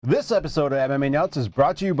This episode of MMANUTS is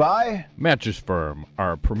brought to you by Mattress Firm,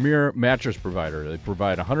 our premier mattress provider. They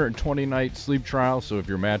provide a 120-night sleep trial, so if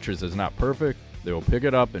your mattress is not perfect, they will pick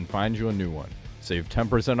it up and find you a new one. Save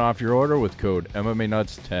 10% off your order with code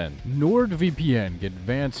MMANUTS10. NordVPN. Get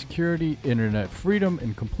advanced security, internet freedom,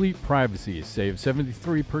 and complete privacy. Save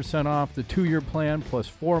 73% off the 2-year plan plus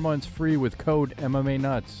 4 months free with code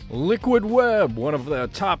MMANUTS. Liquid Web, one of the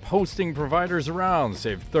top hosting providers around.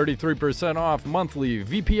 Save 33% off monthly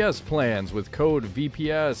VPS plans with code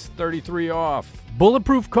VPS33 off.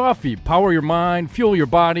 Bulletproof Coffee. Power your mind, fuel your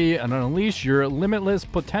body, and unleash your limitless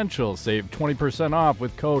potential. Save 20% off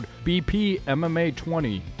with code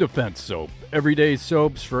BPMMA20. Defense Soap. Everyday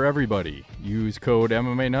soaps for everybody. Use code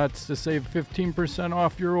MMANUTS to save 15%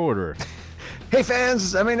 off your order. Hey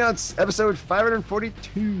fans, MMANUTS episode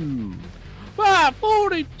 542.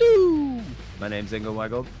 542! My name's Ingo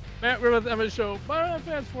Weigel. Matt, we're with Emma Show. By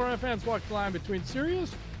fans, for fans, walk the line between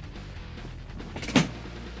serious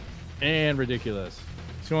and ridiculous.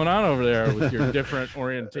 What's going on over there with your different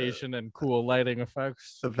orientation and cool lighting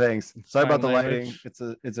effects? So thanks. Sorry about the lighting. It's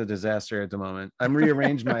a disaster at the moment. I'm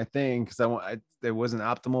rearranged my thing because it wasn't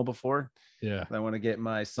optimal before. Yeah. I want to get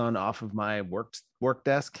my son off of my work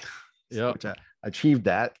desk. Yeah. Which I achieved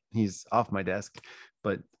that. He's off my desk,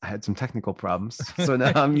 but I had some technical problems. So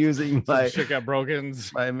now I'm using my shit got broken.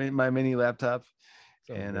 My mini laptop.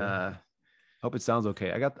 And hope it sounds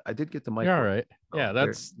okay. I did get the mic. You're all right. Oh, Yeah,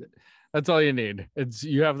 that's all you need. It's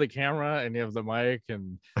you have the camera and you have the mic,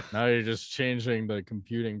 and now you're just changing the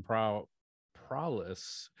computing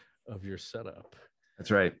prowess of your setup.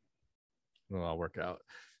 That's right. It'll all work out.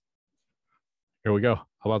 Here we go.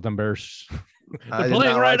 How about them Bears? They're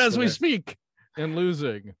playing right as we speak and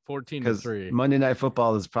losing 14-3. Monday Night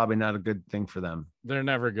Football is probably not a good thing for them. They're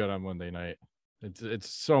never good on Monday night. It's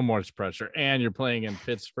so much pressure, and you're playing in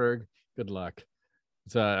Pittsburgh. Good luck.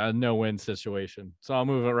 It's a no-win situation. So I'll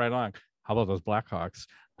move it right along. How about those Blackhawks?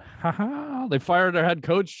 They fired their head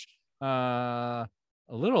coach a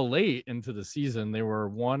little late into the season. They were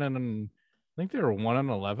 1-11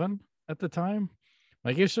 at the time.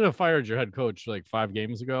 Like, you should have fired your head coach like 5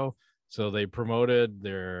 games ago. So they promoted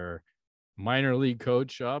their minor league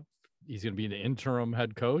coach up. He's going to be the interim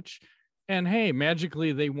head coach. And hey,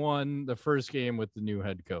 magically they won the first game with the new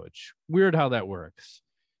head coach. Weird how that works.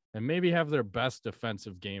 And maybe have their best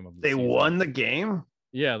defensive game of the season. They won the game?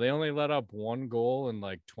 Yeah, they only let up 1 goal in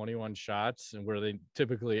like 21 shots, and where they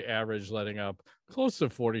typically average letting up close to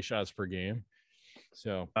 40 shots per game.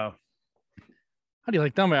 So, how do you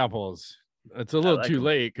like them apples? It's a little too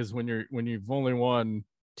late because when you've only won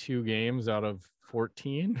 2 games out of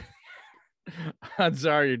 14, odds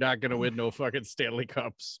are you're not going to win no fucking Stanley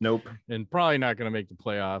Cups. Nope. And probably not going to make the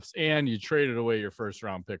playoffs. And you traded away your first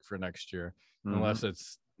round pick for next year, unless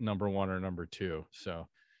it's number 1 or number 2. So,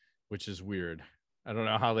 which is weird. I don't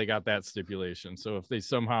know how they got that stipulation. So if they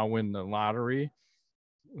somehow win the lottery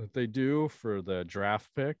that they do for the draft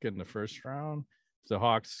pick in the first round, if the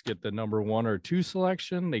Hawks get the number 1 or 2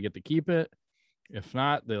 selection, they get to keep it. If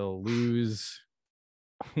not, they'll lose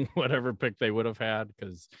whatever pick they would have had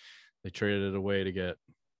because they traded it away to get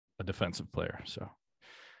a defensive player. So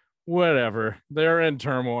whatever. They're in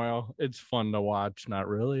turmoil. It's fun to watch. Not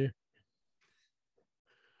really.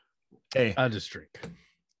 Hey, I'll just drink. At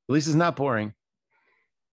least it's not boring.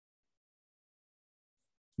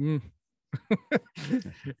 And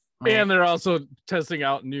they're also testing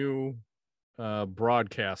out new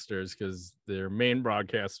broadcasters because their main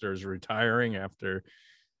broadcaster is retiring after,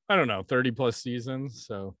 30 plus seasons.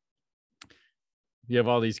 So you have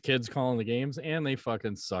all these kids calling the games and they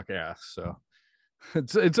fucking suck ass. So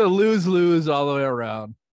it's a lose-lose all the way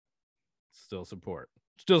around. Still support.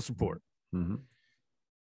 Mm-hmm.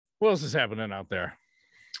 What else is happening out there?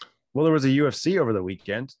 Well, there was a UFC over the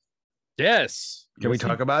weekend. Yes. Can we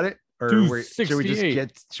talk about it, or should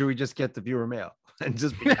we just get the viewer mail and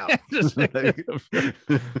just be out?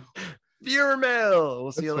 Viewer mail.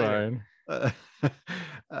 We'll see you later. So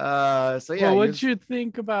yeah. Well, what'd you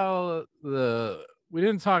think about we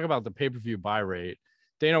didn't talk about the pay-per-view buy rate.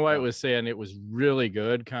 Dana White was saying it was really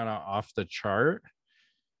good, kind of off the chart.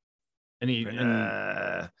 And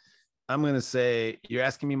I'm gonna say, you're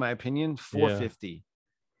asking me my opinion. 450.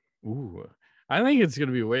 Ooh, I think it's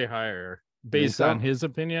gonna be way higher based on his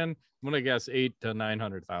opinion. I'm gonna guess 800,000 to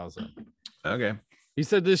 900,000. Okay. He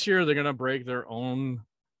said this year they're gonna break their own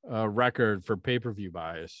record for pay-per-view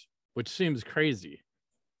buys, which seems crazy,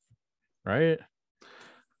 right?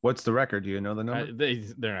 What's the record? Do you know the number?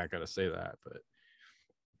 They're not gonna say that, but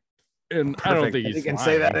I don't think he can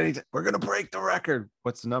say that anytime. We're gonna break the record.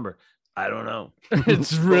 What's the number? I don't know.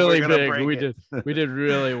 It's really big. We did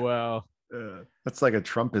really well. That's like a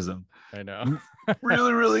Trumpism. I know.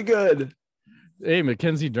 Really, really good. Hey,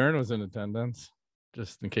 Mackenzie Dern was in attendance,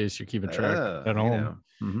 just in case you're keeping track at home.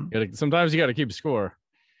 Sometimes you got to keep score.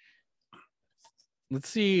 Let's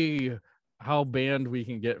see how banned we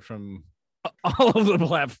can get from all of the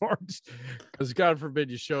platforms, because God forbid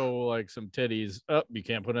you show like some titties. Oh, you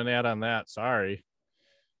can't put an ad on that. Sorry.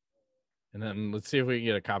 And then let's see if we can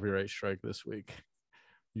get a copyright strike this week.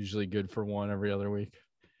 Usually good for one every other week.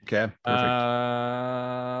 Okay,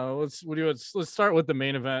 perfect. Let's start with the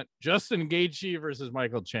main event. Justin Gaethje versus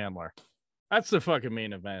Michael Chandler. That's the fucking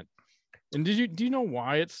main event. And do you know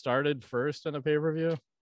why it started first on a pay-per-view?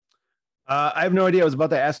 I have no idea. I was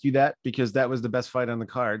about to ask you that because that was the best fight on the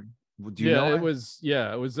card. Do you know? It was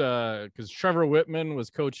because Trevor Whitman was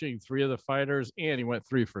coaching 3 of the fighters and he went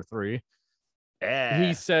 3 for 3. Yeah.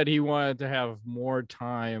 He said he wanted to have more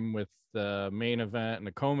time with the main event and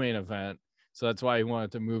the co-main event. So that's why he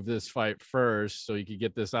wanted to move this fight first so he could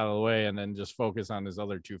get this out of the way and then just focus on his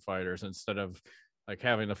other 2 fighters instead of like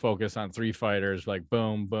having to focus on 3 fighters, like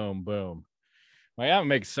boom, boom, boom. Like, that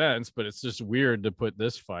makes sense, but it's just weird to put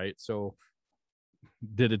this fight. So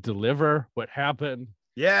did it deliver? What happened?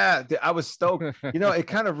 Yeah, I was stoked. It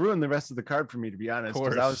kind of ruined the rest of the card for me, to be honest,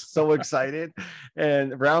 because I was so excited.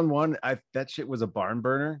 And round 1, that shit was a barn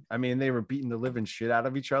burner. I mean, they were beating the living shit out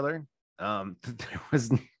of each other. There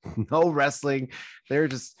was no wrestling. I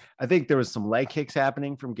think there was some leg kicks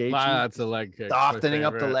happening from Gaethje. Lots of leg kicks. Softening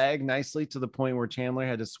up the leg nicely to the point where Chandler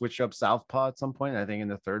had to switch up southpaw at some point, I think in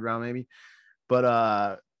the 3rd round maybe.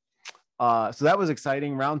 But so that was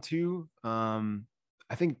exciting. Round 2,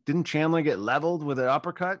 I think, didn't Chandler get leveled with an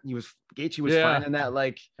uppercut? Gaethje was finding that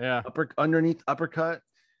underneath uppercut.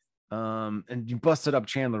 And you busted up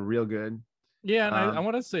Chandler real good. Yeah, and I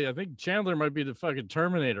want to say, I think Chandler might be the fucking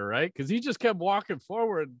Terminator, right? Because he just kept walking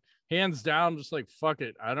forward, hands down, just like, fuck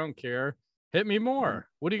it, I don't care. Hit me more.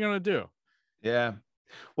 What are you going to do? Yeah.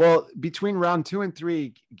 Well, between round 2 and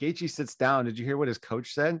 3, Gaethje sits down. Did you hear what his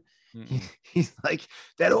coach said? He's like,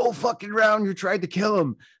 that whole fucking round you tried to kill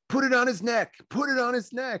him. Put it on his neck. Put it on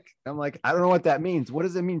his neck. I'm like, I don't know what that means. What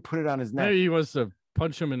does it mean, put it on his neck? Maybe he wants to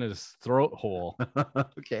punch him in his throat hole.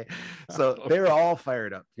 Okay. So they were all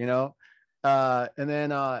fired up, and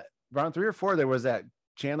then round 3 or 4, there was that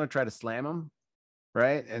Chandler tried to slam him,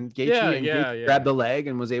 right? And Gaethje grabbed the leg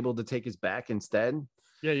and was able to take his back instead.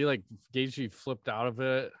 Yeah, Gaethje flipped out of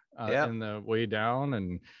it in the way down,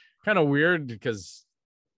 and kind of weird because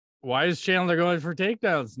why is Chandler going for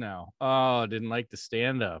takedowns now? Oh, didn't like the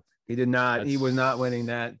stand up. He did not. He was not winning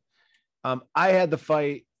that. I had the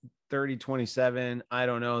fight 30-27. I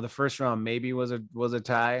don't know. The first round maybe was a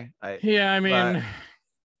tie. The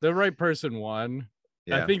right person won.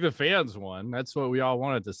 Yeah. I think the fans won. That's what we all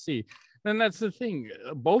wanted to see. And that's the thing.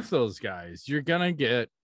 Both those guys, you're going to get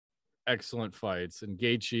excellent fights. And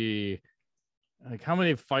Gaethje, like, how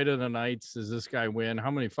many fight of the nights does this guy win? How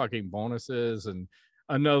many fucking bonuses? And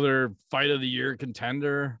another fight of the year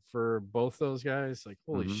contender for both those guys. Like,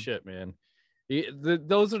 holy shit, man.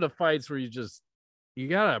 Those are the fights where you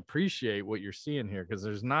got to appreciate what you're seeing here, because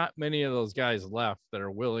there's not many of those guys left that are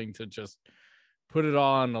willing to just put it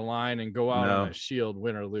all on the line and go out on a shield,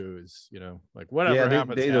 win or lose, like whatever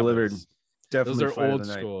happens. They delivered. Definitely. Those are old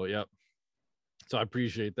school. Yep. So I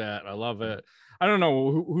appreciate that. I love it. I don't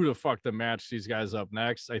know who the fuck to match these guys up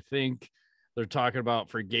next. I think they're talking about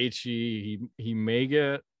for Gaethje, he may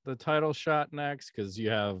get the title shot next, because you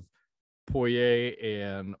have Poirier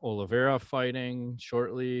and Oliveira fighting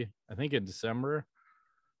shortly, I think in December.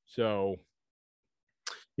 So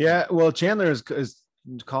yeah, well, Chandler is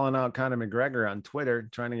calling out Conor McGregor on Twitter,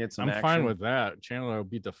 trying to get some action. Fine with that. Chandler will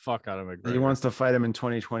beat the fuck out of McGregor. He wants to fight him in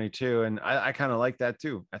 2022, and I kind of like that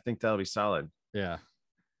too. I think that'll be solid. Yeah,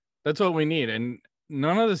 that's what we need. And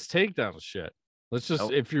none of this takedown shit. Let's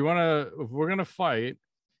just, if we're gonna fight,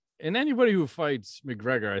 and anybody who fights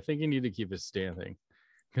McGregor, I think you need to keep it standing,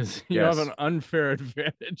 because you have an unfair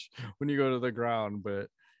advantage when you go to the ground. But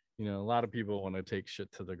a lot of people want to take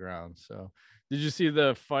shit to the ground. So did you see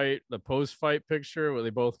the post-fight picture where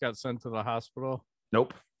they both got sent to the hospital?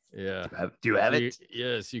 Nope. Yeah. Do you have it?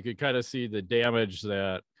 Yes, you could kind of see the damage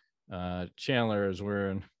that Chandler is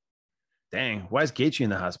wearing. Dang, why is Gaethje in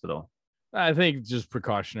the hospital? I think just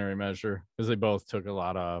precautionary measure, because they both took a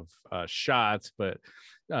lot of shots, but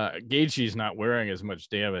Gaethje's not wearing as much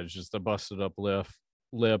damage, just a busted up lip,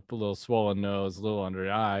 a little swollen nose, a little under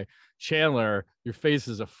the eye. Chandler, your face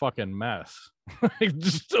is a fucking mess.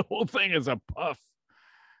 Just the whole thing is a puff.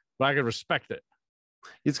 But I can respect it.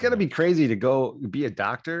 It's got to be crazy to go be a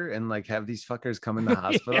doctor and like have these fuckers come in the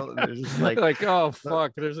hospital. Yeah. They're just like, oh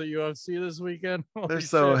fuck, there's a UFC this weekend. they're Holy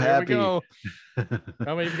so shit, here we happy. go.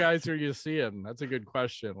 How many guys are you seeing? That's a good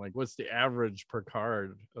question. Like, what's the average per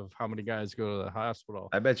card of how many guys go to the hospital?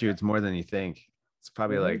 I bet you it's more than you think. It's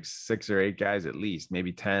probably like 6 or 8 guys at least,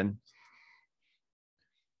 maybe 10.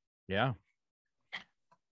 Yeah.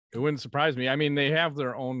 It wouldn't surprise me. I mean, they have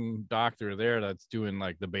their own doctor there that's doing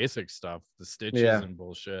like the basic stuff, the stitches and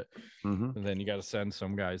bullshit. And then you got to send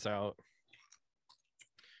some guys out.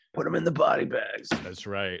 Put them in the body bags. That's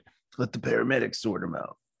right. Let the paramedics sort them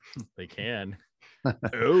out. They can.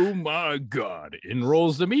 Oh my God. In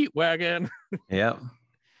rolls the meat wagon. Yep.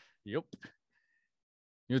 Yep.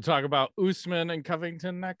 You talk about Usman and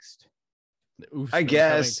Covington next? Usman, I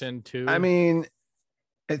guess. Covington too. I mean,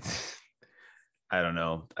 I don't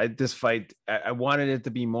know. This fight, I wanted it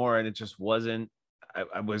to be more, and it just wasn't.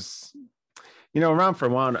 I was, round for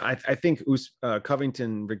round. I think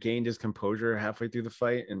Covington regained his composure halfway through the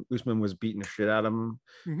fight, and Usman was beating the shit out of him.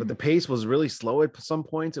 But the pace was really slow at some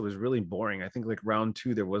points. It was really boring. I think like round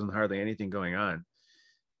 2, there wasn't hardly anything going on.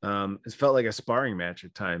 It felt like a sparring match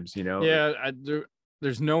at times. Yeah,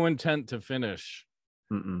 there's no intent to finish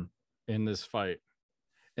in this fight,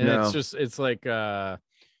 and it's like a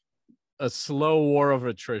slow war of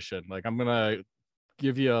attrition. Like, I'm gonna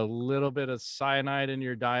give you a little bit of cyanide in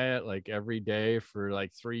your diet like every day for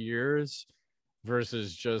like 3 years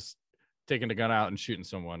versus just taking a gun out and shooting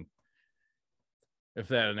someone, if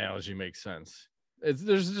that analogy makes sense. I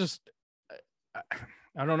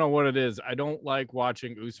don't know what it is. I don't like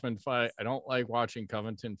watching Usman fight. I don't like watching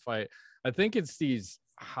Covington fight. I think it's these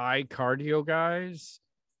high cardio guys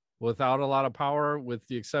without a lot of power, with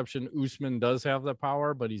the exception Usman does have the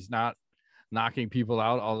power, but he's not knocking people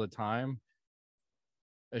out all the time.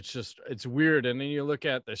 It's weird. And then you look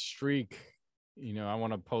at the streak, I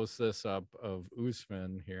want to post this up of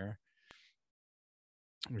Usman here.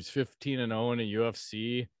 He's 15-0 in a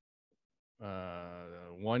UFC.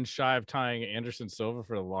 One shy of tying Anderson Silva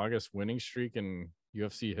for the longest winning streak in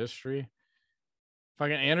UFC history.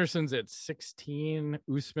 Fucking Anderson's at 16,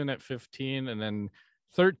 Usman at 15, and then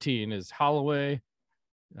 13 is Holloway,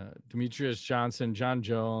 Demetrius Johnson, John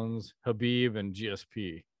Jones, Habib, and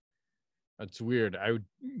GSP. That's weird. I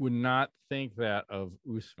would not think that of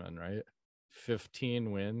Usman, right? 15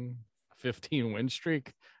 win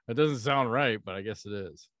streak. That doesn't sound right, but I guess it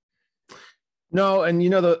is. No, and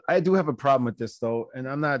I do have a problem with this though, and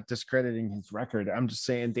I'm not discrediting his record. I'm just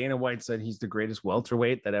saying Dana White said he's the greatest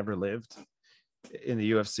welterweight that ever lived in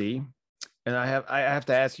the UFC. And I have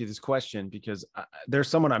to ask you this question because there's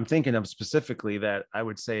someone I'm thinking of specifically that I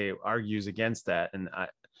would say argues against that. And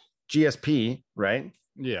GSP, right?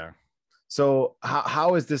 Yeah. So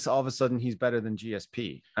how is this all of a sudden he's better than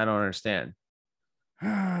GSP? I don't understand.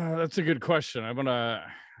 That's a good question. I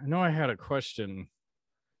know I had a question.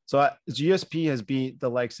 So GSP has beat the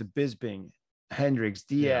likes of Bisping, Hendricks,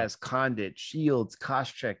 Diaz, Condit, Shields,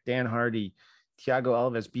 Koscheck, Dan Hardy, Thiago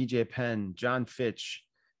Alves, BJ Penn, John Fitch,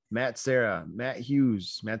 Matt Serra, Matt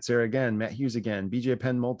Hughes again, BJ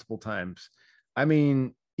Penn multiple times. I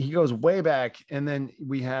mean, he goes way back. And then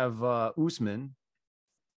we have Usman,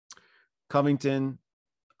 Covington,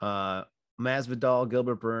 Masvidal,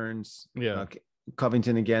 Gilbert Burns,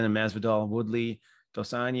 Covington again, and Masvidal, Woodley, Dos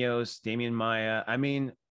Anjos, Damian Maia. I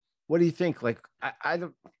mean, what do you think? Like, I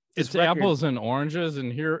don't. It's apples and oranges,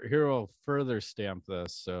 and here will further stamp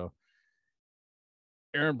this. So,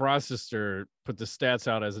 Aaron Brocester put the stats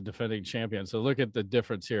out as a defending champion. So look at the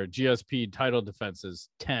difference here. GSP title defenses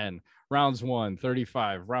 10, rounds won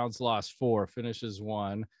 35, rounds lost 4, finishes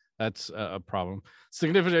 1. That's a problem.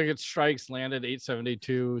 Significant strikes landed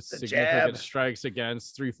 872, significant strikes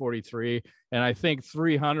against 343. And I think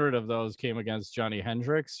 300 of those came against Johnny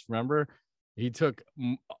Hendricks. Remember, he took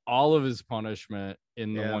all of his punishment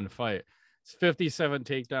in the one fight. It's 57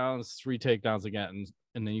 takedowns, 3 takedowns again.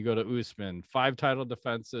 And then you go to Usman, 5 title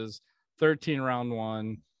defenses, 13 round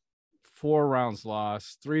won, 4 rounds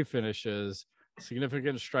lost, 3 finishes,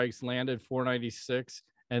 significant strikes landed 496.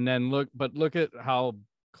 And then look at how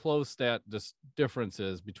close that difference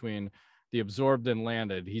is between the absorbed and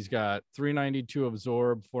landed. He's got 392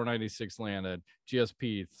 absorbed, 496 landed.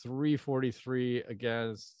 GSP 343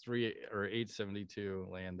 against 872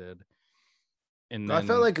 landed. And then, I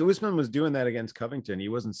felt like Usman was doing that against Covington. He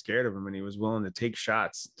wasn't scared of him, and he was willing to take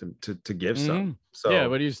shots to give some. So yeah,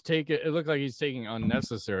 but it looked like he's taking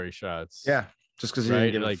unnecessary shots. Yeah, just because he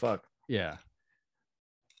didn't give a fuck. Yeah.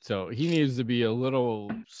 So he needs to be a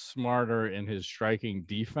little smarter in his striking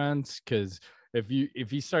defense, because if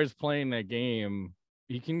he starts playing that game,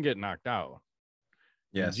 he can get knocked out.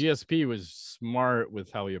 And Yes. GSP was smart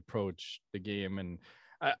with how he approached the game. And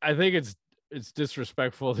I think it's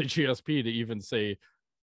disrespectful to GSP to even say,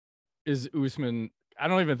 is Usman, I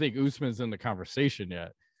don't even think Usman's in the conversation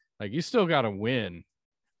yet. Like, you still got to win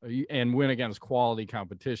and win against quality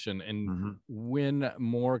competition and win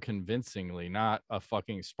more convincingly, not a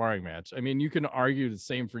fucking sparring match. I mean, you can argue the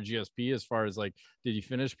same for GSP as far as like, did he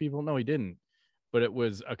finish people? No, he didn't. But it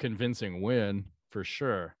was a convincing win for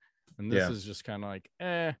sure. And this is just kind of like,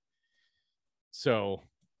 So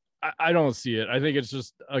I don't see it. I think it's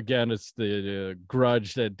just, again, it's the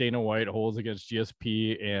grudge that Dana White holds against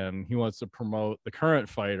GSP, and he wants to promote the current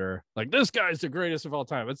fighter. Like, this guy's the greatest of all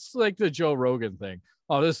time. It's like the Joe Rogan thing.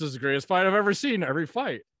 Oh, this is the greatest fight I've ever seen. Every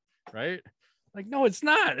fight, right? Like, no, it's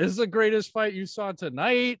not. This is the greatest fight you saw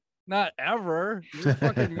tonight. Not ever. Your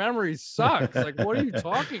fucking memory sucks. Like, what are you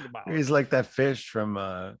talking about? He's like that fish from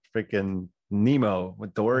freaking Nemo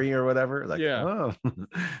with Dory or whatever. Like, oh,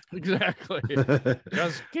 exactly.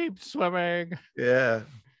 Just keep swimming. Yeah.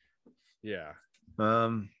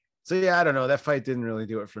 So yeah, I don't know. That fight didn't really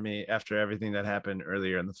do it for me after everything that happened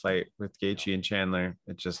earlier in the fight with Gaethje and Chandler.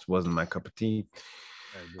 It just wasn't my cup of tea.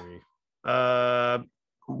 I agree.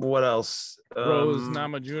 What else? Rose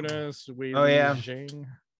Namajunas, Wei Zhang.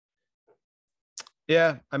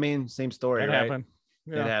 Yeah, I mean, same story, right? Happened.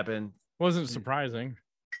 Yeah. It happened. Wasn't surprising.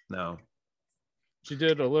 No. She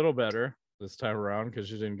did a little better this time around because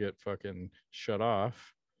she didn't get fucking shut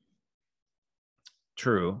off.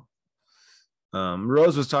 True.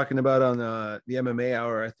 Rose was talking about on the MMA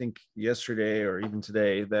Hour, I think yesterday or even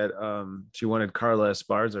today, that she wanted Carla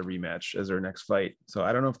Esparza rematch as her next fight. So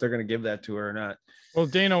I don't know if they're going to give that to her or not. Well,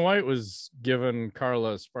 Dana White was giving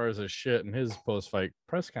Carla Esparza shit in his post-fight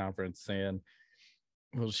press conference, saying,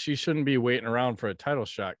 well, she shouldn't be waiting around for a title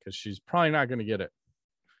shot because she's probably not going to get it.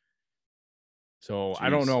 So I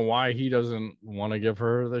don't know why he doesn't want to give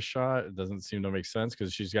her the shot. It doesn't seem to make sense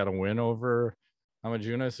because she's got a win over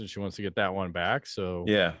Namajunas and she wants to get that one back. So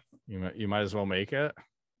yeah, you might as well make it.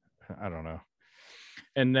 I don't know.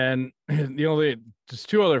 And then just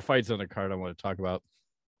two other fights on the card I want to talk about.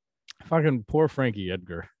 Fucking poor Frankie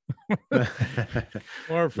Edgar.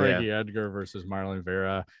 Poor Frankie Edgar versus Marlon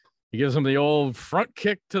Vera. He gives him the old front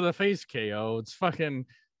kick to the face KO. It's fucking,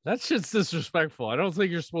 that shit's disrespectful. I don't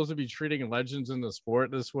think you're supposed to be treating legends in the sport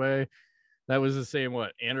this way. That was the same,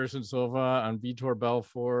 Anderson Silva on Vitor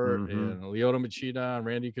Belfort and Lyoto Machida on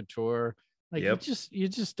Randy Couture. Like, you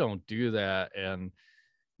just don't do that. And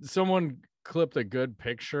someone clipped a good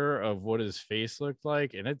picture of what his face looked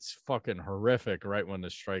like, and it's fucking horrific right when the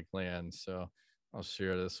strike lands. So I'll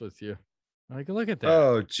share this with you. Like, look at that.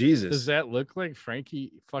 Oh, Jesus. Does that look like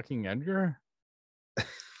Frankie fucking Edgar?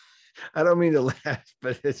 I don't mean to laugh,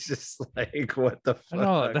 but it's just like, what the fuck?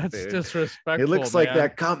 No, that's disrespectful. It looks like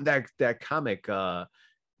that comic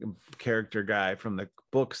character guy from the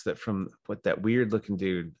books that weird looking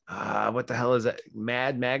dude. What the hell is that?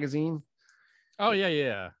 Mad Magazine? Oh,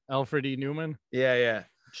 yeah. Alfred E. Newman. Yeah.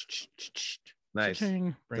 Nice.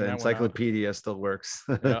 The encyclopedia still works.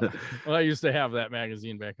 Yeah. Well, I used to have that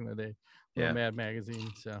magazine back in the day. Yeah. Mad Magazine.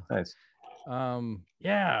 So nice.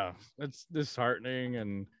 Yeah, it's disheartening.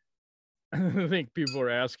 And I think people are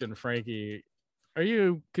asking Frankie, are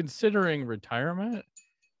you considering retirement?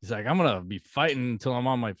 He's like, I'm going to be fighting until I'm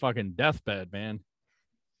on my fucking deathbed, man.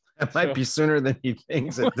 It might be sooner than he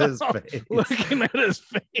thinks at this face. Looking at his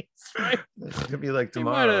face, right? It could be like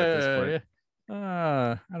tomorrow at this point.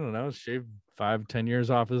 I don't know, shave 5-10 years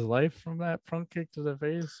off his life from that front kick to the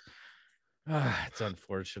face. It's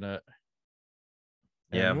unfortunate.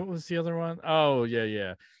 Yeah. And what was the other one? Oh,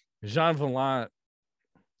 yeah. Jean Vallant,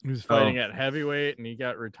 who's fighting at heavyweight, and he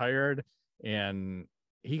got retired, and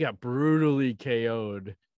he got brutally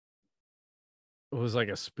KO'd. It was like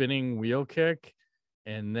a spinning wheel kick,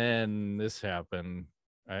 and then this happened.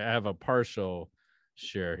 I have a partial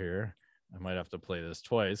share here. I might have to play this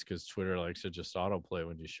twice because Twitter likes to just autoplay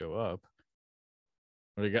when you show up.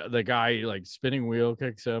 The guy like spinning wheel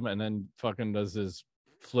kicks him and then fucking does his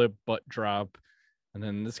flip butt drop. And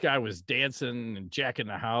then this guy was dancing and jacking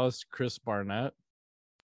the house, Chris Barnett.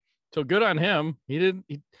 So good on him.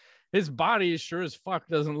 His body sure as fuck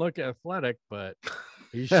doesn't look athletic, but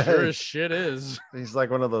he sure as shit is. He's like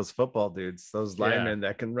one of those football dudes, those linemen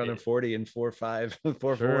that can run a 40 and 4.5,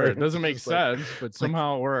 4.4. Sure, it doesn't make sense, but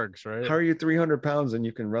somehow it works, right? How are you 300 pounds and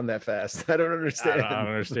you can run that fast? I don't understand. I don't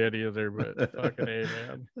understand either, but fucking A,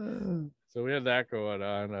 man. So we had that going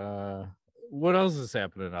on. What else is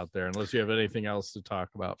happening out there? Unless you have anything else to talk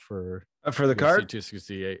about for the card?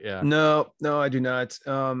 268, yeah. No, I do not.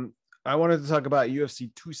 I wanted to talk about UFC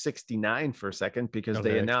 269 for a second because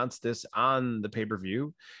they announced this on the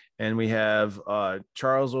pay-per-view, And we have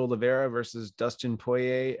Charles Oliveira versus Dustin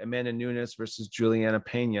Poirier, Amanda Nunes versus Juliana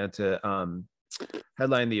Pena to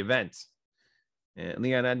headline the event. And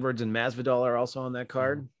Leon Edwards and Masvidal are also on that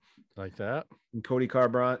card. Like that. And Cody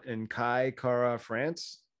Garbrandt and Kai Kara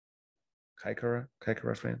France. Kai Kara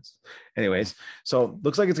France. Anyways, so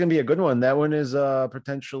looks like it's going to be a good one. That one is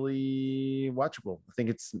potentially watchable. I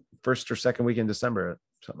think it's first or second week in December,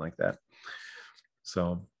 something like that.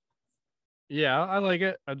 So, yeah, I like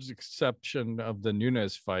it. As an exception of the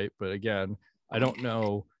Nunes fight, but again, I don't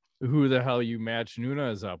know who the hell you match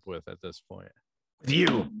Nunes up with at this point.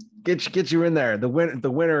 You get you in there. The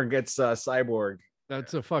winner gets Cyborg.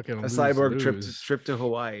 That's a fucking Cyborg lose. trip to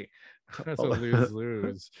Hawaii. That's a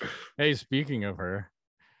lose. Hey, speaking of her,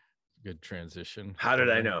 good transition. How did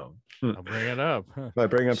I know? I'll bring it up. If I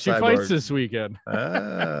bring up she Cyborg. Fights this weekend.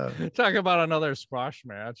 Ah. Talk about another squash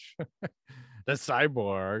match. The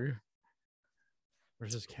Cyborg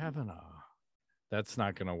versus Kavanaugh. That's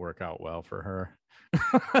not going to work out well for her.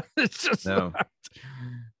 It's just no. Not.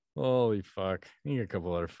 Holy fuck. You get a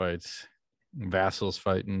couple other fights. Vassal's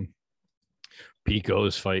fighting.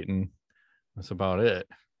 Pico's fighting. That's about it.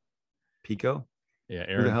 Pico? Yeah,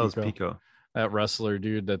 Aaron. Who the hell is Pico? That wrestler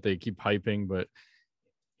dude that they keep hyping, but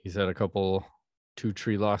he's had a couple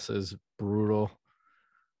 2-3 losses. Brutal.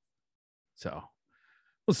 So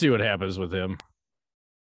we'll see what happens with him.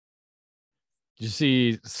 Did you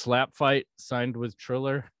see Slap Fight signed with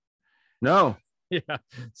Triller? No. Yeah.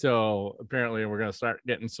 So apparently we're going to start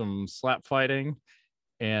getting some slap fighting.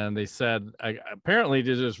 And they said apparently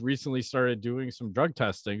they just recently started doing some drug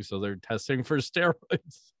testing. So they're testing for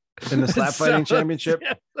steroids. In the slap fighting championship?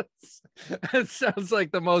 Yeah, it sounds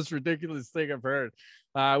like the most ridiculous thing I've heard.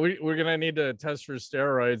 We're going to need to test for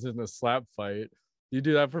steroids in the slap fight. You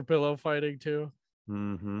do that for pillow fighting too?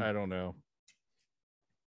 Mm-hmm. I don't know.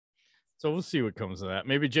 So we'll see what comes of that.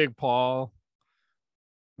 Maybe Jake Paul.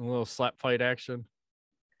 A little slap fight action.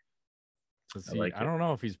 I don't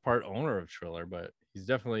know if he's part owner of Triller, but he's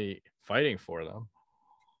definitely fighting for them.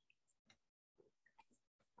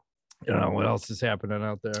 I don't know what else is happening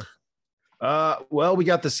out there. Well, we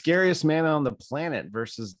got the scariest man on the planet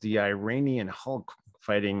versus the Iranian Hulk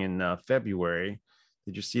fighting in February.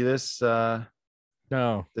 Did you see this?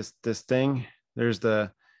 No. This thing. There's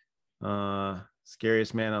the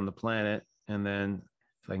scariest man on the planet, and then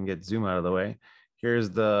if I can get zoom out of the way. Here's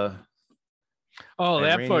the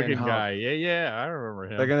that fucking Hulk guy. Yeah, I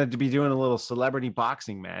remember him. They're gonna be doing a little celebrity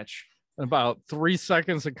boxing match. About 3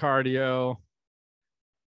 seconds of cardio.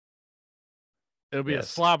 It'll be a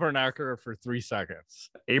slobber knocker for 3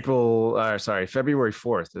 seconds. February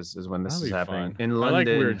 4th is when this is happening in London. I like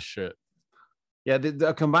weird shit. Yeah,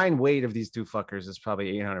 the combined weight of these two fuckers is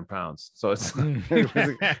probably 800 pounds. So it's and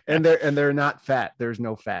they're not fat. There's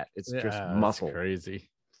no fat. It's just muscle. Crazy.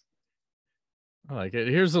 I like it.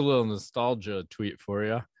 Here's a little nostalgia tweet for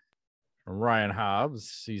you from Ryan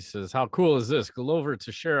Hobbs. He says, "How cool is this? Glover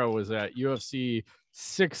Teixeira was at UFC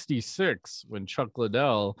 66 when Chuck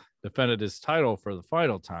Liddell defended his title for the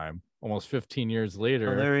final time. Almost 15 years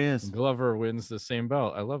later, there he is. Glover wins the same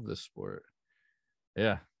belt. I love this sport.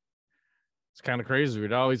 Yeah, it's kind of crazy.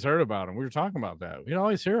 We'd always heard about him. We were talking about that. We'd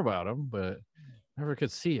always hear about him, but never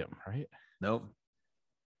could see him. Right? Nope."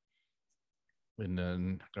 And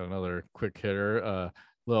then got another quick hitter,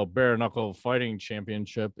 little bare knuckle fighting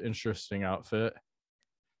championship. Interesting outfit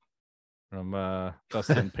from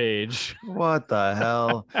Dustin Page. What the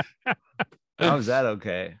hell? How is that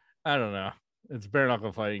okay? I don't know. It's bare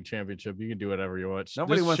knuckle fighting championship. You can do whatever you want.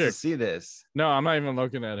 Nobody wants to see this. No, I'm not even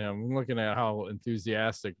looking at him. I'm looking at how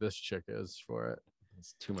enthusiastic this chick is for it.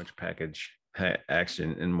 It's too much package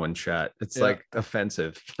action in one shot. It's like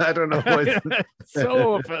offensive. I don't know what it's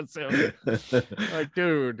so offensive. Like,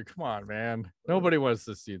 dude, come on, man. Nobody wants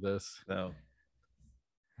to see this. No.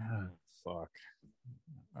 Fuck.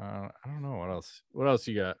 I don't know what else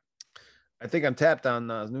you got. I think I'm tapped on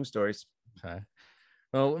news stories. Okay.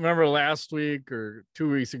 Well, remember last week or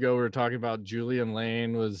 2 weeks ago, we were talking about Julian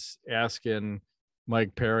Lane was asking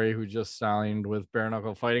Mike Perry, who just signed with Bare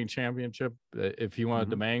Knuckle Fighting Championship, if he wanted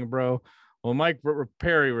to bang bro. Well, Mike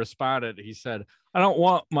Perry responded. He said, "I don't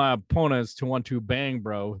want my opponents to want to bang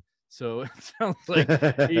bro." So it sounds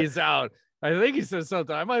like he's out. I think he said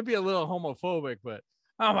something. I might be a little homophobic, but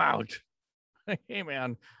I'm out. Hey,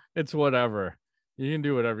 man, it's whatever. You can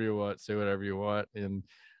do whatever you want, say whatever you want. And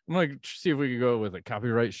I'm going to see if we can go with a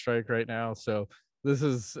copyright strike right now. So this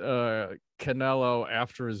is Canelo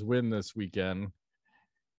after his win this weekend.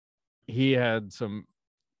 He had some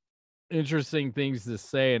interesting things to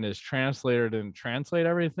say, and his translator didn't translate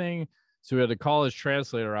everything. So we had to call his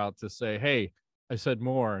translator out to say, "Hey, I said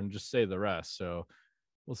more," and just say the rest. So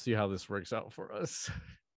we'll see how this works out for us.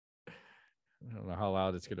 I don't know how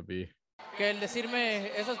loud it's gonna be. Que el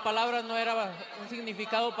decirme esas palabras no era un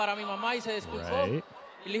significado para mi mamá y se disculpó. Right.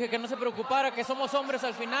 Y le dije que no se preocupara, que somos hombres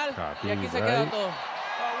al final. Copy, Y aquí se queda todo.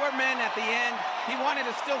 We're men at the end. He wanted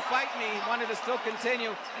to still fight me. He wanted to still continue.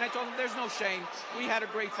 And I told him, there's no shame. We had a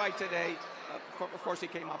great fight today. Of course, he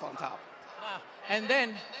came up on top. And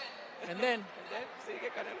then. Do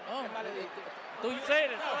you say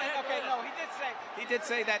it? Okay, no, he did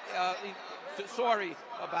say that sorry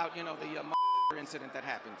about, the incident that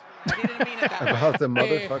happened. But he didn't mean it that way. About the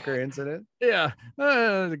motherfucker incident? Yeah.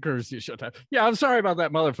 The courtesy showtime. Yeah, I'm sorry about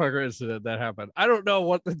that motherfucker incident that happened. I don't know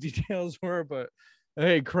what the details were, but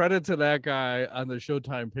hey, credit to that guy on the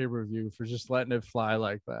Showtime pay-per-view for just letting it fly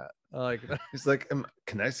like that. I like that. He's like,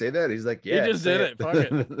 can I say that? He's like, yeah. He just did it. Fuck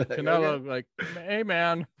it. Canelo, like, hey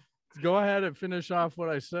man, go ahead and finish off what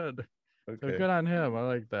I said. okay. So good on him. I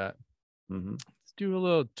like that. Mm-hmm. Let's do a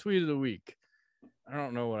little tweet of the week. I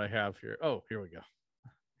don't know what I have here. Oh, here we go.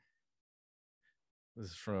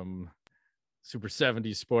 This is from Super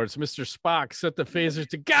 70 Sports. Mr. Spock set the phasers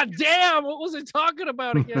to God damn. What was I talking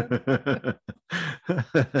about again?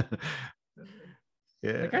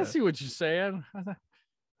 Yeah. Like, I see what you're saying. I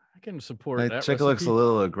can support that. Chick looks a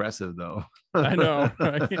little aggressive though. I know,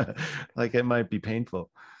 right? Like it might be painful.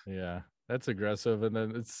 Yeah, that's aggressive. And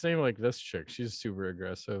then it's the same like this chick. She's super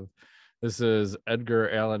aggressive. This is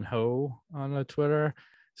Edgar Allan Ho on the Twitter.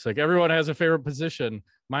 It's like, everyone has a favorite position.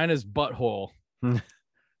 Mine is butthole. I'm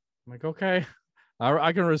like, okay,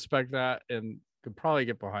 I can respect that and could probably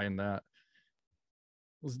get behind that.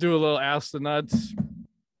 Let's do a little Ask the Nuts.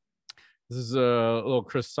 This is a little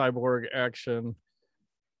Chris Cyborg action.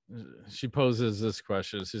 She poses this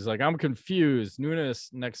question. She's like, I'm confused.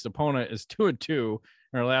 Nunes' next opponent is 2-2 in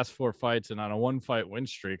her last 4 fights and on a 1-fight win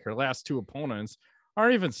streak. Her last 2 opponents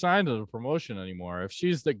aren't even signed to the promotion anymore. If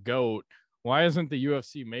she's the GOAT, why isn't the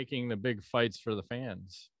UFC making the big fights for the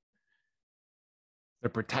fans? They're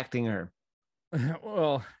protecting her.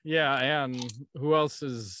 Well, yeah, and who else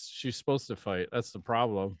is she supposed to fight? That's the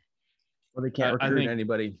problem. Well, they can't recruit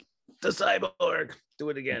anybody. The Cyborg. Do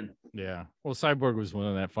it again. Yeah. Well, Cyborg was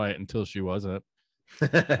winning that fight until she wasn't.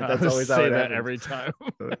 That's always how say it that happens. every time.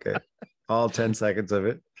 Okay. All 10 seconds of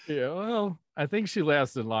it. Yeah, well, I think she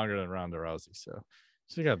lasted longer than Ronda Rousey, so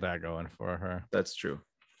she got that going for her. That's true.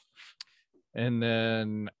 And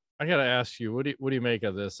then I gotta ask you, what do you make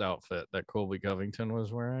of this outfit that Colby Covington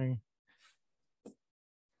was wearing?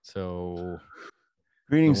 So,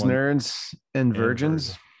 greetings, nerds and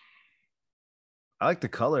virgins. I like the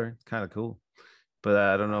color, kind of cool, but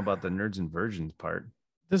I don't know about the nerds and virgins part.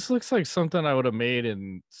 This looks like something I would have made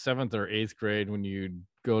in 7th or 8th grade when you'd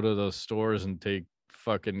go to those stores and take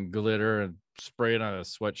fucking glitter and spray it on a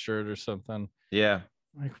sweatshirt or something. Yeah.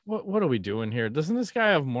 Like, what are we doing here? Doesn't this guy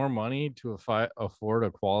have more money to afford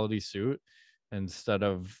a quality suit instead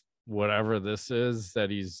of whatever this is that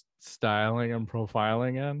he's styling and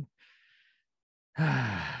profiling in?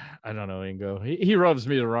 I don't know, Ingo. He rubs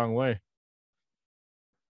me the wrong way.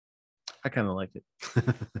 I kind of like it.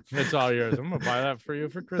 It's all yours. I'm gonna buy that for you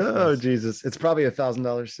for Christmas. Oh Jesus! It's probably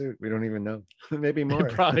 $1,000 suit. We don't even know. Maybe more.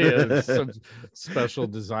 It probably is some special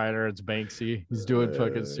designer. It's Banksy. He's doing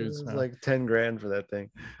fucking suits. It's now. like 10 grand for that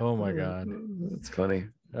thing. Oh my god, that's funny.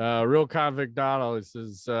 Real Convict Donald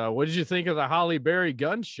says, "What did you think of the Holly Berry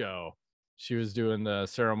gun show? She was doing the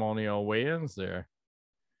ceremonial weigh-ins there."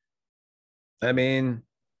 I mean,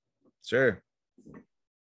 sure.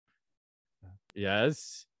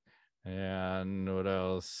 Yes. And what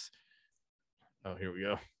else? Oh, here we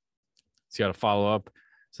go. It's got a follow up.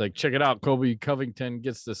 It's like, check it out. Colby Covington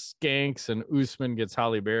gets the skanks and Usman gets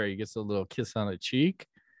Holly Berry. He gets a little kiss on the cheek.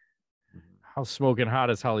 How smoking hot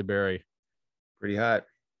is Holly Berry? Pretty hot.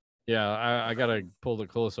 Yeah, I got to pull the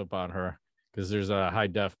close up on her because there's a high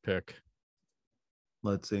def pic.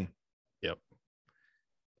 Let's see. Yep.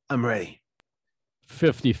 I'm ready.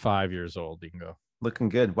 55 years old, Dingo. Looking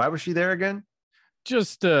good. Why was she there again?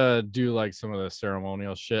 Just to do like some of the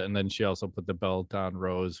ceremonial shit. And then she also put the belt on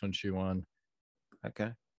Rose when she won.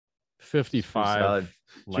 Okay. 55.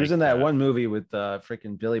 She was in that one movie with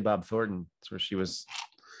freaking Billy Bob Thornton. It's where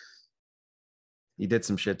he did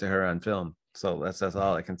some shit to her on film. So that's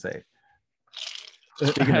all I can say.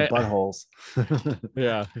 Speaking of buttholes.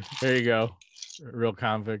 Yeah, there you go. Real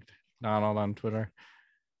Convict Donald on Twitter.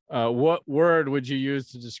 What word would you use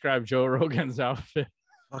to describe Joe Rogan's outfit?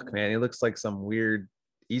 Fuck, man, he looks like some weird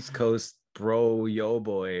East Coast bro yo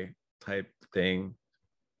boy type thing.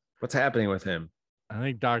 What's happening with him? I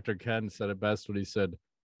think Dr. Ken said it best when he said,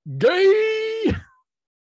 "Gay."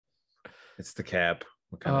 It's the cap.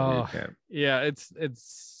 What kind of weird cap? Yeah,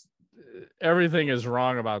 everything is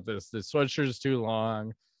wrong about this. The sweatshirt is too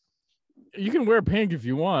long. You can wear pink if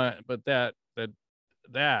you want, but the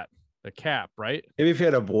cap, right? Maybe if you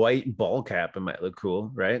had a white ball cap, it might look cool,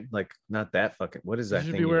 right? Like not that fucking. What is that You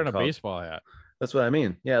should thing be wearing a called? baseball hat. That's what I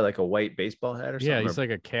mean. Yeah, like a white baseball hat or something. Yeah, he's like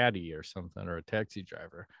a caddy or something, or a taxi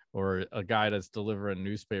driver, or a guy that's delivering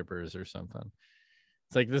newspapers or something.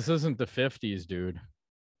 It's like, this isn't the 50s, dude.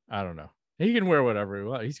 I don't know. He can wear whatever he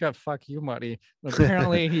wants. He's got fuck you money.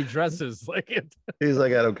 Apparently, he dresses like it. He's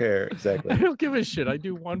like, I don't care. Exactly. I don't give a shit. I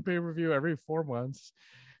do one pay-per-view every 4 months,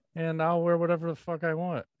 and I'll wear whatever the fuck I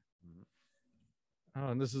want. Oh,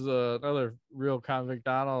 and this is another real convict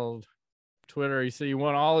Donald Twitter. He said he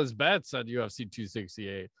won all his bets at UFC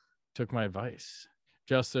 268. Took my advice.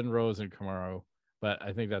 Justin, Rose, and Kamaru. But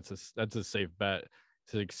I think that's a safe bet.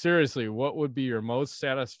 So, like, seriously, what would be your most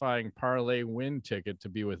satisfying parlay win ticket to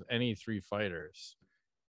be with any 3 fighters?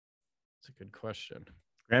 It's a good question.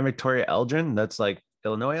 Grand Victoria Eldrin. That's like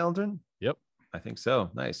Illinois Eldrin. Yep. I think so.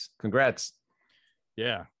 Nice. Congrats.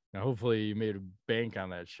 Yeah. Now, hopefully you made a bank on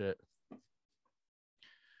that shit.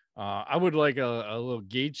 I would like a little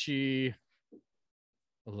Gaethje,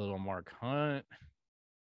 a little Mark Hunt.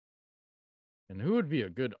 And who would be a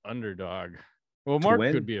good underdog? Well, Mark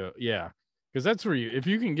could be because that's where if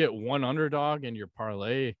you can get one underdog in your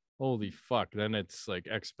parlay, holy fuck, then it's like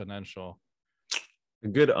exponential. A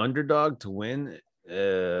good underdog to win. Who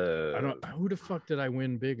the fuck did I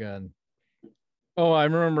win big on? Oh, I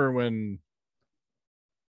remember when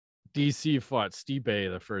DC fought Stipe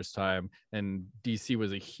the first time, and DC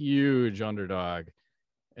was a huge underdog,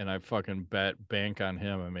 and I fucking bet bank on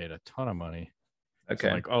him and made a ton of money. Okay.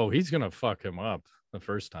 So like, oh, he's gonna fuck him up the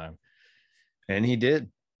first time, and he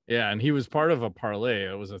did. Yeah, and he was part of a parlay.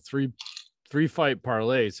 It was a three fight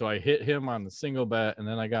parlay, so I hit him on the single bet, and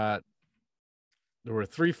then there were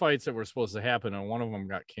 3 fights that were supposed to happen, and one of them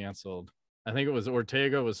got canceled. I think it was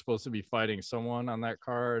Ortega was supposed to be fighting someone on that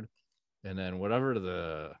card, and then whatever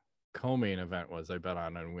the co-main event was, I bet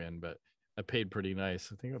on and win, but I paid pretty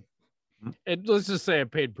nice. I think let's just say I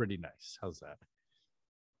paid pretty nice. How's that?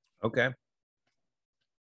 Okay.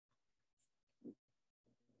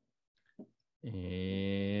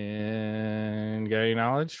 And got any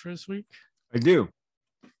knowledge for this week? I do.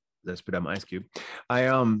 Let's spit out my ice cube.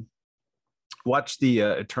 I watched the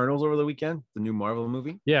Eternals over the weekend, the new Marvel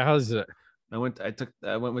movie. Yeah, how's it? I went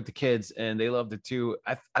with the kids and they loved it too.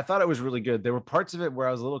 I thought it was really good. There were parts of it where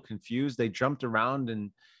I was a little confused. They jumped around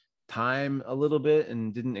in time a little bit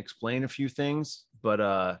and didn't explain a few things, but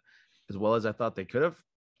as well as I thought they could have.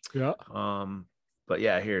 Yeah. But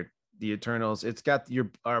yeah, here the Eternals. It's got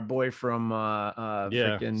our boy from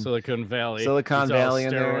Silicon Valley. Silicon Valley in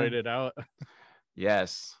there. Steroided out.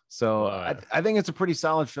 Yes. So I think it's a pretty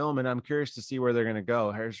solid film, and I'm curious to see where they're gonna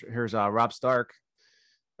go. Here's Rob Stark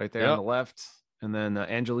right there on the left, and then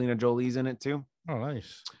Angelina Jolie's in it too. Oh,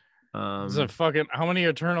 nice. It's a fucking, how many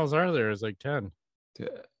Eternals are there? It's like 10.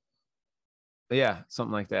 Yeah,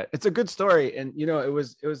 something like that. It's a good story, and it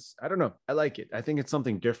was I don't know, I like it. I think it's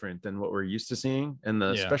something different than what we're used to seeing, and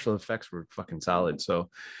the special effects were fucking solid. So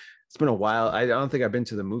it's been a while. I don't think I've been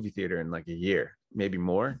to the movie theater in like a year, maybe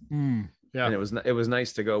more. Yeah, and it was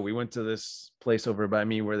nice to go. We went to this place over by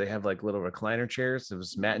me where they have like little recliner chairs. It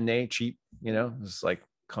was matinee, cheap, it was like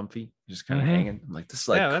comfy, just kind of hanging. I'm like, this is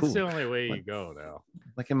like, cool. That's the only way you go now.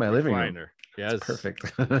 Like in my living room. Yeah, it's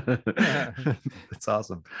perfect. It's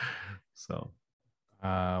awesome. So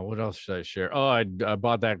what else should I share? Oh, I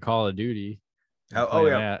bought that Call of Duty.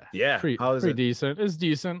 Yeah. Pretty decent. It's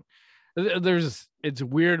decent. It's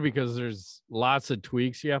weird because there's lots of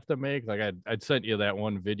tweaks you have to make. Like I'd sent you that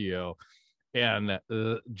one video, and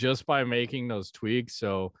just by making those tweaks,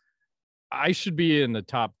 so I should be in the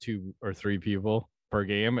top 2 or 3 people per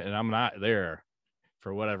game, and I'm not there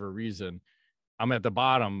for whatever reason. I'm at the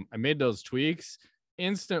bottom. I made those tweaks,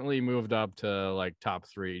 instantly moved up to like top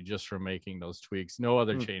 3 just from making those tweaks. No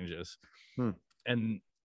other changes. And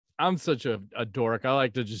I'm such a dork. I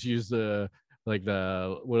like to just use the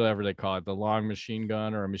whatever they call it, the long machine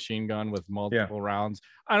gun or a machine gun with multiple rounds.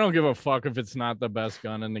 I don't give a fuck if it's not the best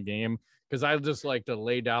gun in the game, because I just like to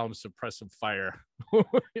lay down suppressive fire.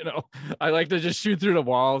 I like to just shoot through the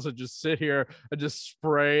walls and just sit here and just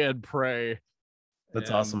spray and pray. That's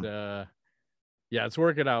awesome. Yeah, it's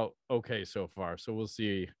working out okay so far. So we'll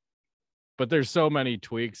see. But there's so many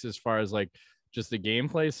tweaks as far as like just the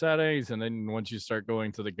gameplay settings. And then once you start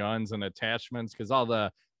going to the guns and attachments, because all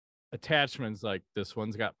the attachments, like this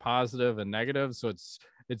one's got positive and negative. So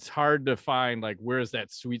it's hard to find like where's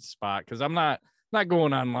that sweet spot, because I'm not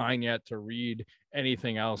going online yet to read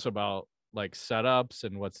anything else about like setups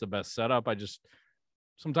and what's the best setup.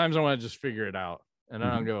 Sometimes I want to just figure it out. and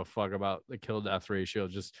I don't give a fuck about the kill death ratio.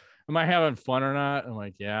 Just, am I having fun or not? I'm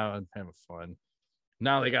like, yeah, I'm having fun.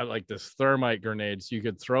 Now they got like this thermite grenade, so you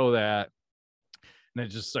could throw that and it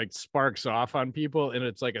just like sparks off on people, and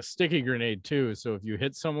it's like a sticky grenade too. So if you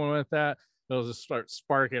hit someone with that, they'll just start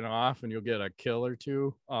sparking off and you'll get a kill or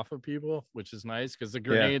two off of people, which is nice because the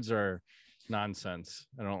grenades are nonsense.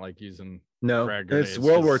 I don't like using frag grenades. It's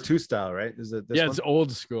World War II style, right? Is it this one? It's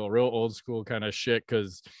old school, real old school kind of shit,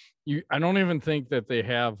 because I don't even think that they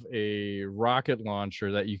have a rocket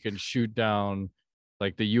launcher that you can shoot down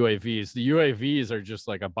like the UAVs. The UAVs are just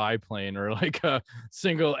like a biplane or like a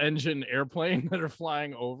single engine airplane that are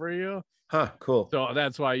flying over you. Huh, cool. So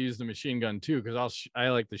that's why I use the machine gun too, because I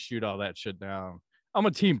like to shoot all that shit down. I'm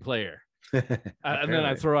a team player. And then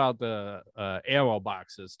I throw out the ammo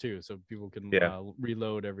boxes too, so people can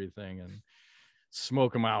reload everything and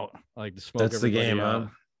smoke them out. I like to smoke. That's the game, huh?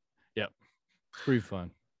 Yep, pretty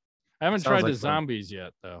fun. I haven't tried the zombies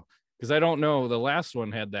yet though, because I don't know. The last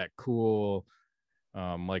one had that cool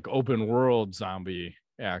like open world zombie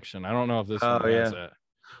action. I don't know if this one has it.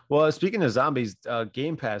 Well, speaking of zombies,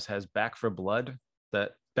 Game Pass has Back for Blood,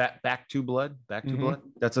 that Back to Blood.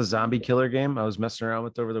 That's a zombie killer game I was messing around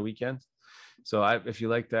with over the weekend. So if you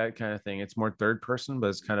like that kind of thing, it's more third person, but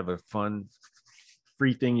it's kind of a fun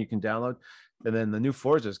free thing you can download. And then the new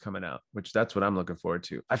Forza is coming out, which that's what I'm looking forward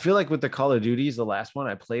to. I feel like with the Call of Duties, the last one,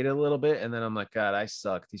 I played it a little bit, and then I'm like, God, I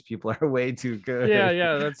suck. These people are way too good.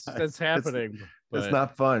 Yeah, that's happening. It's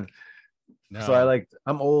not fun. No. So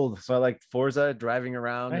I'm old, so I like Forza, driving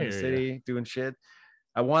around in the city, doing shit.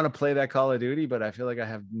 I want to play that Call of Duty, but I feel like I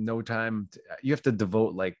have no time. You have to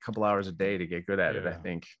devote like a couple hours a day to get good at it, I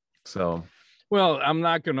think. So, well, I'm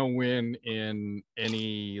not going to win in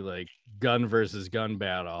any like gun versus gun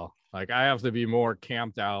battle. Like I have to be more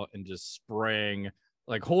camped out and just spraying,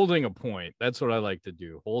 like holding a point. That's what I like to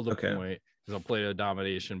do. Hold a point, because I'll play a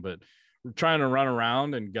domination, but trying to run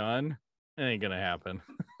around and gun, it ain't going to happen.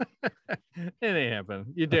 It ain't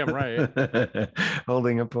happen. You're damn right.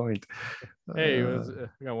 Holding a point. Hey,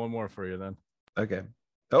 I got one more for you then. Okay.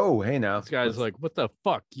 Oh, hey now. This guy's like, what the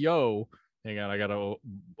fuck, yo? Hang on, I gotta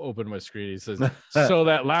open my screen. He says, so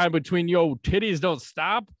that line between yo titties don't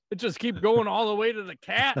stop. It just keep going all the way to the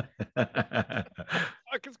cat. What the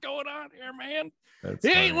fuck is going on here, man? He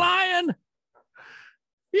ain't lying.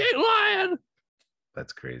 He ain't lying.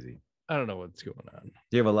 That's crazy. I don't know what's going on.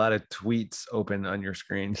 You have a lot of tweets open on your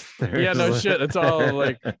screen. Yeah, no shit. It's all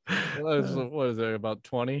like, what is it, about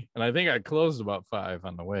 20? And I think I closed about 5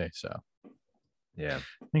 on the way. So, yeah,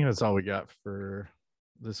 I think that's all we got for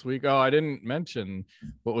this week. Oh, I didn't mention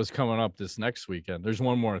what was coming up this next weekend. There's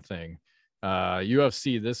one more thing.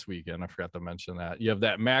 UFC this weekend. I forgot to mention that. You have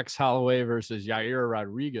that Max Holloway versus Yair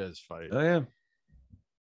Rodriguez fight. Oh, yeah.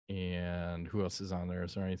 And who else is on there?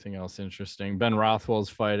 Is there anything else interesting? Ben Rothwell's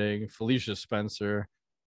fighting. Felicia Spencer.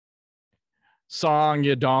 Song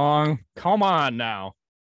Yadong. Come on now.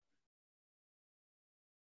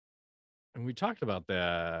 And we talked about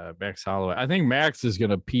that, Max Holloway. I think Max is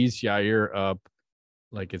going to piece Yair up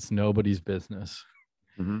like it's nobody's business.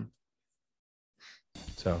 Mm-hmm.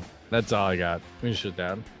 So that's all I got. Let me shut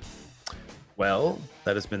down. Well,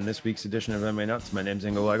 that has been this week's edition of MMA Nuts. My name's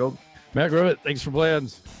Ingo Weigel. Matt Griffith, thanks for playing.